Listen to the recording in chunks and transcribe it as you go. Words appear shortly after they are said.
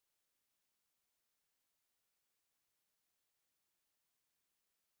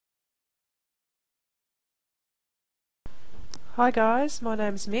Hi guys, my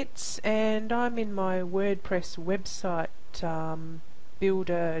name's Mitz and I'm in my WordPress website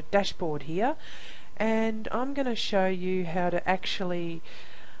builder dashboard here, and I'm going to show you how to actually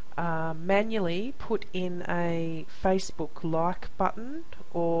manually put in a Facebook like button,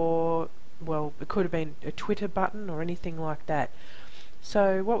 or well, it could have been a Twitter button or anything like that.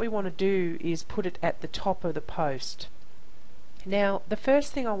 So what we want to do is put it at the top of the post. Now the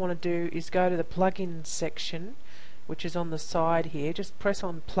first thing I want to do is go to the plugins section, which is on the side here. Just press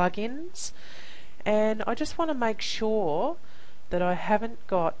on plugins, and I just want to make sure that I haven't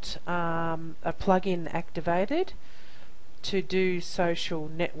got a plugin activated to do social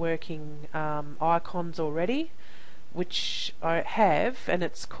networking icons already, which I have, and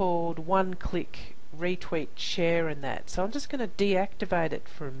it's called one click retweet share and that. So I'm just going to deactivate it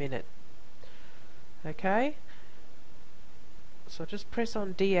for a minute. Okay, so just press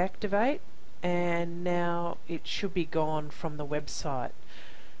on deactivate, and now it should be gone from the website.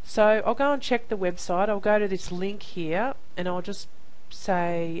 So I'll go and check the website. I'll go to this link here and I'll just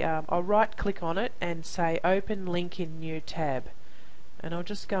say, I'll right click on it and say open link in new tab, and I'll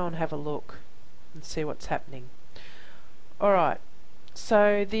just go and have a look and see what's happening. Alright,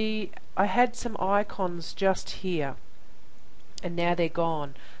 so I had some icons just here and now they're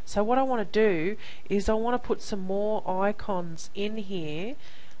gone. So what I want to do is I want to put some more icons in here,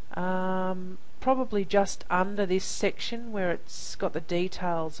 probably just under this section where it's got the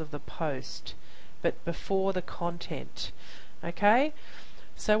details of the post, but before the content. Okay,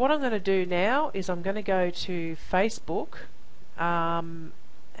 so what I'm going to do now is I'm going to go to Facebook, and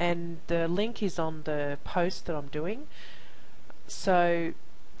the link is on the post that I'm doing. So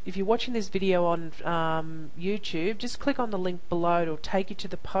if you're watching this video on YouTube, just click on the link below. It'll take you to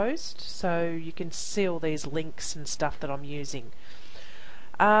the post so you can see all these links and stuff that I'm using.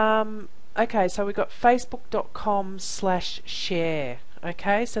 Okay, so we've got facebook.com/share.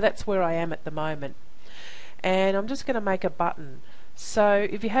 Okay, so that's where I am at the moment, and I'm just going to make a button. So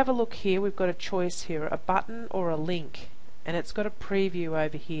if you have a look here, we've got a choice here, a button or a link, and it's got a preview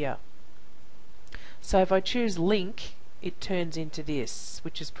over here. So if I choose link, it turns into this,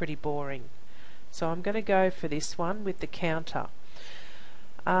 which is pretty boring. So I'm going to go for this one with the counter.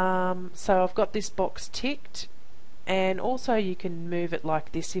 So I've got this box ticked, and also you can move it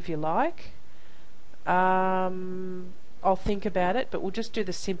like this if you like. I'll think about it, but we'll just do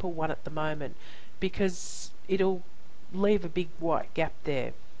the simple one at the moment because it'll leave a big white gap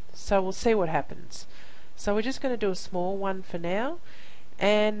there. So we'll see what happens. So we're just going to do a small one for now,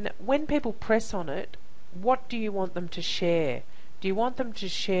 and when people press on it, what do you want them to share? Do you want them to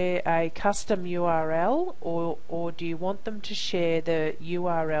share a custom URL, or do you want them to share the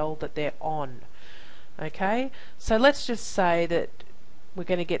URL that they're on? Okay, so let's just say that we're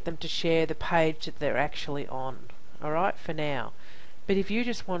going to get them to share the page that they're actually on, alright, for now. But if you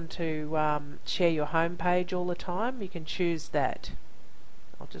just want to share your home page all the time, you can choose that.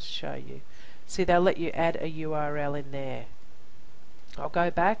 I'll just show you. See, they'll let you add a URL in there. I'll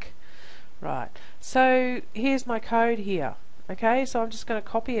go back. Right, so here's my code here. Okay, so I'm just going to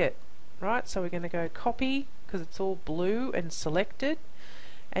copy it. Right, so we're going to go copy, because it's all blue and selected.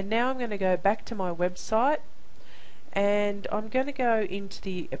 And now I'm going to go back to my website, and I'm going to go into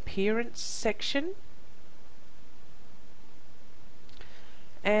the appearance section,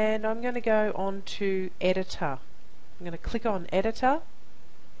 and I'm going to go on to editor. I'm going to click on editor.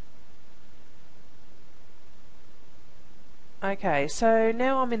 Okay, so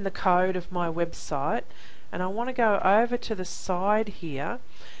now I'm in the code of my website, and I want to go over to the side here,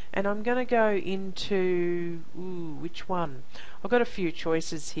 and I'm going to go into, which one? I've got a few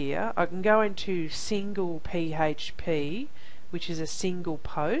choices here. I can go into single PHP, which is a single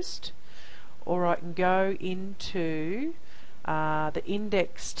post, or I can go into the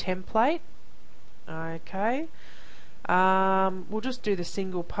index template. Okay, we'll just do the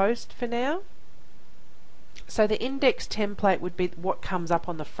single post for now. So the index template would be what comes up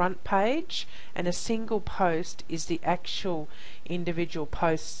on the front page, and a single post is the actual individual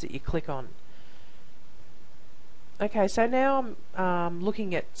posts that you click on. Okay, so now I'm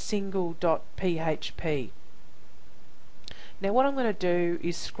looking at single.php. Now what I'm going to do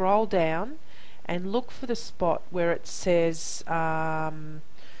is scroll down and look for the spot where it says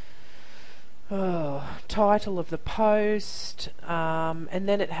title of the post, and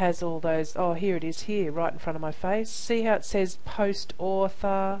then it has all those, here it is here right in front of my face. See how it says post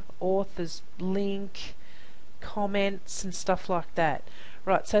author, author's link, comments and stuff like that.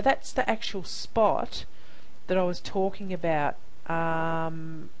 Right, so that's the actual spot that I was talking about.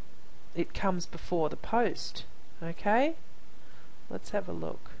 It comes before the post. Okay, let's have a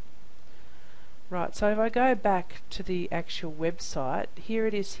look. Right, so if I go back to the actual website, here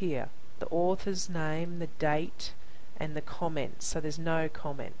it is here. The author's name, the date, and the comments. So there's no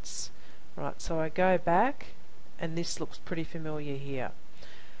comments. Right, so I go back, and this looks pretty familiar here.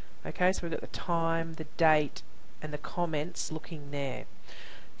 Okay, so we've got the time, the date, and the comments looking there.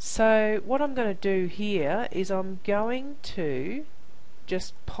 So what I'm going to do here is I'm going to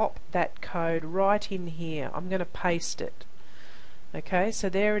just pop that code right in here. I'm going to paste it. Okay, so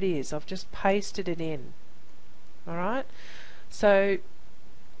there it is. I've just pasted it in. Alright, so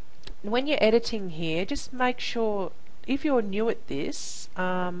when you're editing here, just make sure, if you're new at this,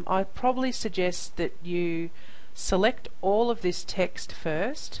 I probably suggest that you select all of this text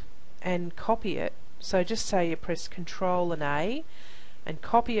first and copy it. So just say you press Control and A and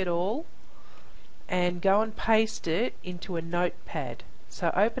copy it all and go and paste it into a notepad.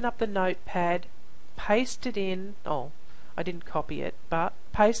 So open up the notepad, paste it in. Oh, I didn't copy it, but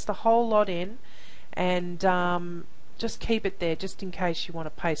paste the whole lot in, and just keep it there just in case you want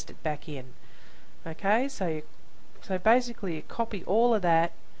to paste it back in. Okay, so basically you copy all of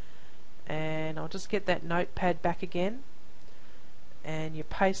that, and I'll just get that notepad back again, and you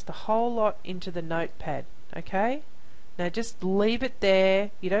paste the whole lot into the notepad. Okay, now just leave it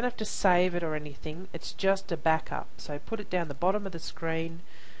there. You don't have to save it or anything, it's just a backup. So put it down the bottom of the screen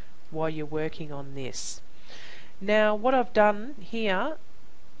while you're working on this. Now what I've done here,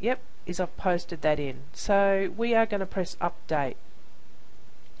 is I've posted that in. So we are going to press update,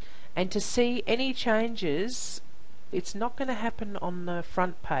 and to see any changes, it's not going to happen on the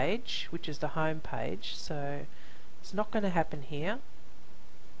front page, which is the home page, so it's not going to happen here.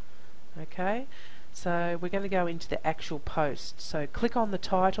 Okay, so we're going to go into the actual post. So click on the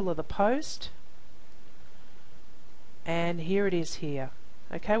title of the post, and here it is here.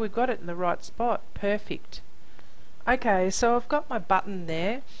 Okay, we've got it in the right spot. Perfect. Okay, so I've got my button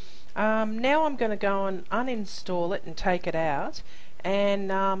there. Now I'm going to go and uninstall it and take it out,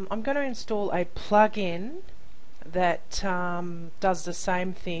 and I'm going to install a plugin that does the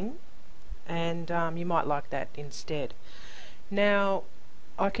same thing, and you might like that instead. Now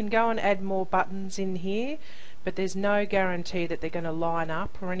I can go and add more buttons in here, but there's no guarantee that they're going to line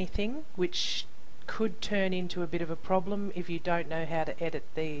up or anything, which could turn into a bit of a problem if you don't know how to edit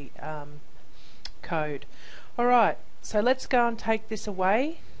the code. Alright, so let's go and take this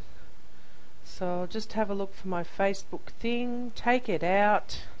away. So I'll just have a look for my Facebook thing, take it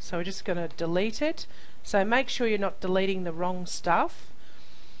out. So we're just going to delete it. So make sure you're not deleting the wrong stuff,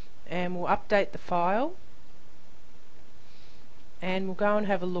 and we'll update the file, and we'll go and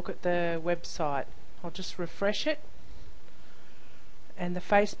have a look at the website. I'll just refresh it, and the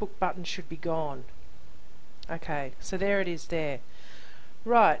Facebook button should be gone. Okay, so there it is there.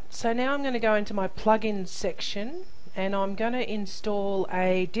 Right, so now I'm going to go into my plugins section, and I'm going to install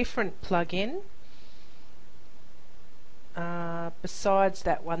a different plugin besides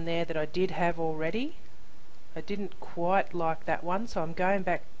that one there that I did have already. I didn't quite like that one, so I'm going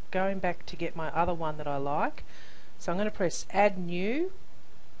back to get my other one that I like. So I'm going to press Add New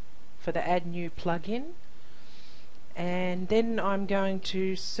for the Add New plugin, and then I'm going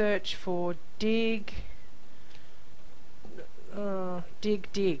to search for Dig, I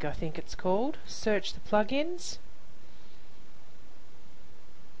think it's called. Search the plugins.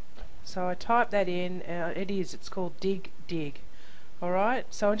 So I type that in, it's called Dig. Alright,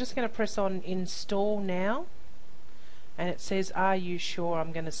 so I'm just going to press on Install now, and it says, are you sure?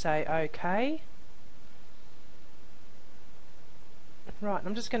 I'm going to say OK. Right,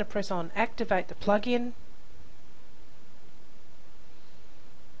 I'm just going to press on Activate the plugin.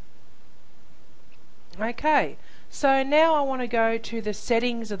 Okay, so now I want to go to the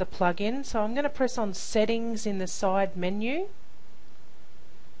settings of the plugin, so I'm going to press on Settings in the side menu,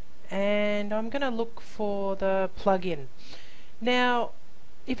 and I'm going to look for the plugin. Now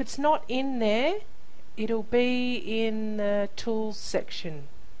if it's not in there, it'll be in the Tools section.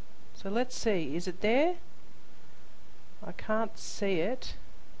 So let's see, is it there? I can't see it,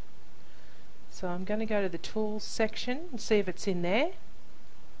 so I'm going to go to the Tools section and see if it's in there.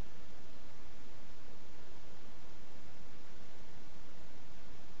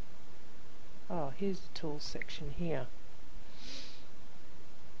 Oh, here's the Tools section here.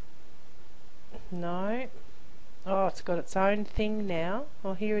 No. Oh, it's got its own thing now.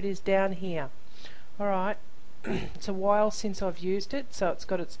 Oh, here it is down here. Alright. It's a while since I've used it, so it's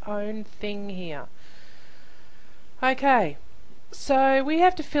got its own thing here. Okay. So we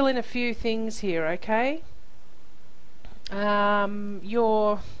have to fill in a few things here, okay?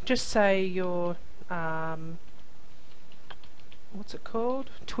 Just say your what's it called?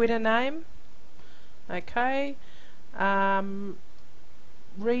 Twitter name. Okay.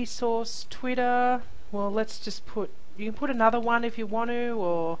 resource, Twitter. Well, let's just put, you can put another one if you want to,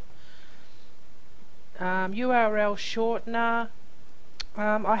 or URL shortener.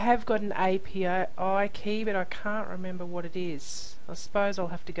 I have got an API key, but I can't remember what it is. I suppose I'll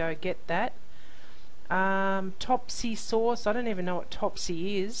have to go get that. Topsy source, I don't even know what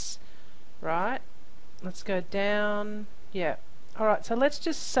Topsy is. Right, let's go down. Yeah. Alright, so let's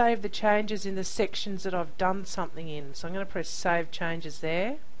just save the changes in the sections that I've done something in. So I'm going to press Save Changes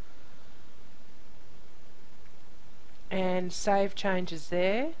there. And Save Changes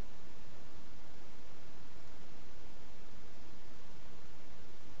there.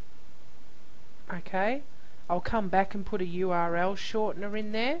 Okay, I'll come back and put a URL shortener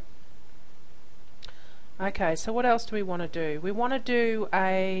in there. Okay, so what else do we want to do? We want to do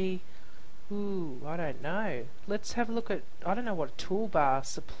a, I don't know. Let's have a look at, I don't know what a toolbar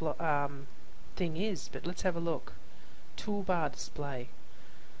thing is, but let's have a look. Toolbar display.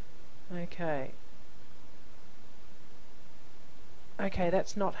 Okay. Okay,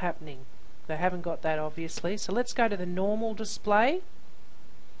 that's not happening. They haven't got that obviously. So let's go to the normal display.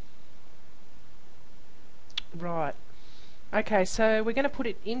 Right. Okay, so we're going to put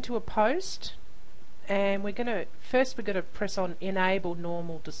it into a post, and we're going to press on Enable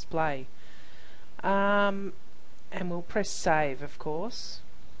Normal Display, and we'll press Save, of course.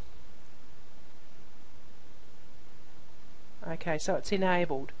 Okay, so it's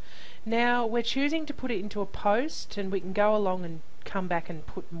enabled. Now we're choosing to put it into a post, and we can go along and come back and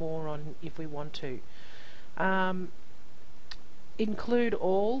put more on if we want to. Include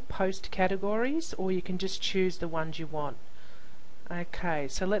all post categories, or you can just choose the ones you want. Okay,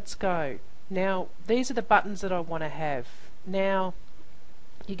 so let's go. Now these are the buttons that I want to have. Now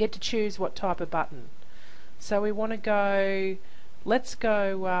you get to choose what type of button. So we want to go, let's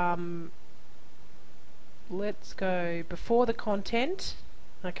go before the content,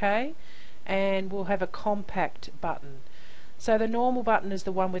 okay, and we'll have a compact button. So the normal button is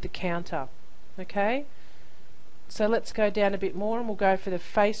the one with the counter, okay. So let's go down a bit more, and we'll go for the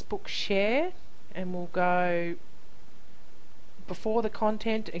Facebook share, and we'll go before the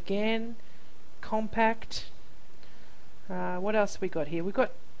content again, compact. What else have we got here? We've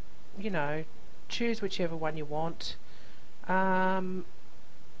got, you know, choose whichever one you want. Okay,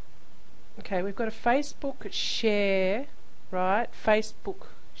 we've got a Facebook share, right? Facebook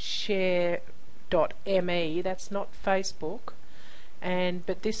share.me. That's not Facebook,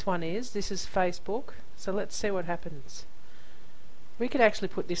 but this one is. This is Facebook. So let's see what happens. We could actually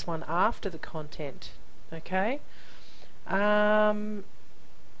put this one after the content, okay? And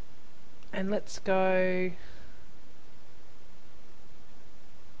let's go.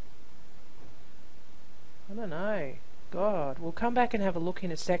 I don't know. God, we'll come back and have a look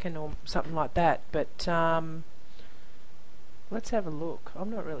in a second or something like that. But let's have a look. I'm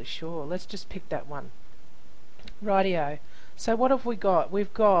not really sure. Let's just pick that one. Rightio. So what have we got?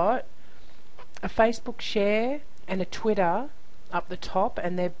 We've got a Facebook share and a Twitter up the top,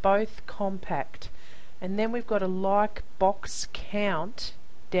 and they're both compact. And then we've got a like box count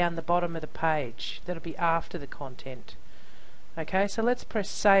down the bottom of the page. That'll be after the content. Okay, so let's press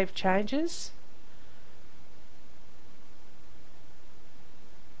Save Changes.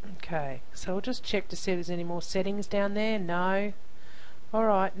 Okay, so we'll just check to see if there's any more settings down there. No.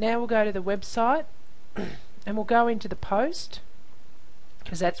 Alright, now we'll go to the website and we'll go into the post,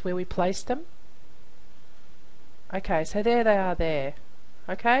 because that's where we placed them. Okay, so there they are there.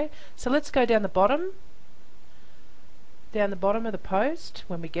 Okay, so let's go down the bottom of the post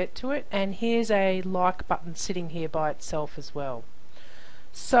when we get to it, and here's a like button sitting here by itself as well.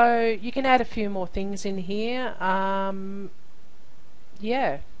 So you can add a few more things in here.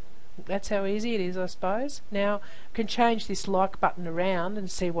 Yeah, that's how easy it is, I suppose. Now I can change this like button around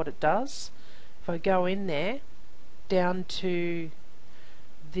and see what it does. If I go in there down to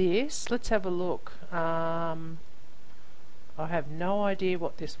this, let's have a look. I have no idea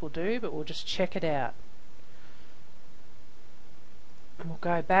what this will do, but we'll just check it out. And we'll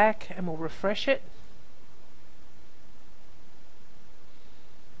go back and we'll refresh it.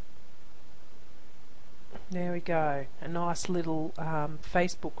 There we go. A nice little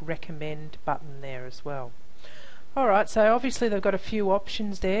Facebook recommend button there as well. Alright, so obviously they've got a few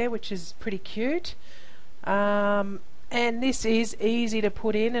options there, which is pretty cute. And this is easy to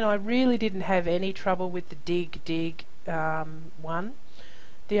put in, and I really didn't have any trouble with the dig one.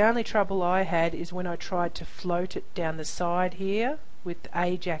 The only trouble I had is when I tried to float it down the side here with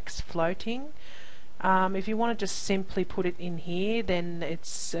Ajax floating. If you want to just simply put it in here, then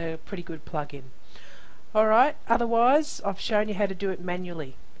it's a pretty good plugin. Alright, otherwise I've shown you how to do it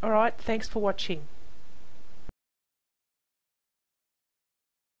manually. Alright, thanks for watching.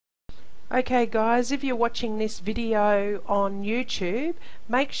 Okay guys, if you're watching this video on YouTube,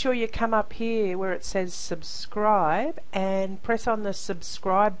 make sure you come up here where it says subscribe and press on the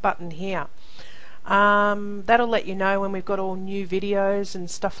subscribe button here. That'll let you know when we've got all new videos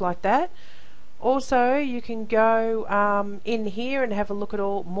and stuff like that. Also, you can go in here and have a look at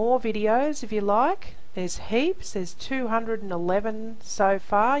all more videos if you like. There's heaps, there's 211 so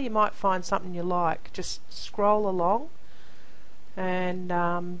far. You might find something you like. Just scroll along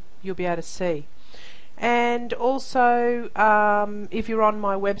and you'll be able to see. And also, if you're on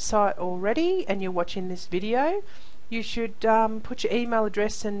my website already and you're watching this video, you should put your email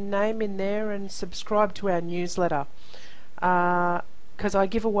address and name in there and subscribe to our newsletter, because I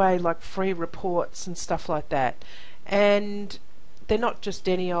give away like free reports and stuff like that, and they're not just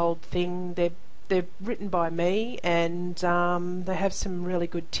any old thing. They're written by me, and they have some really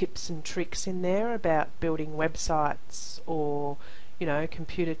good tips and tricks in there about building websites, or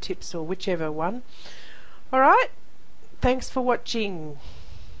computer tips, or whichever one. Alright, thanks for watching.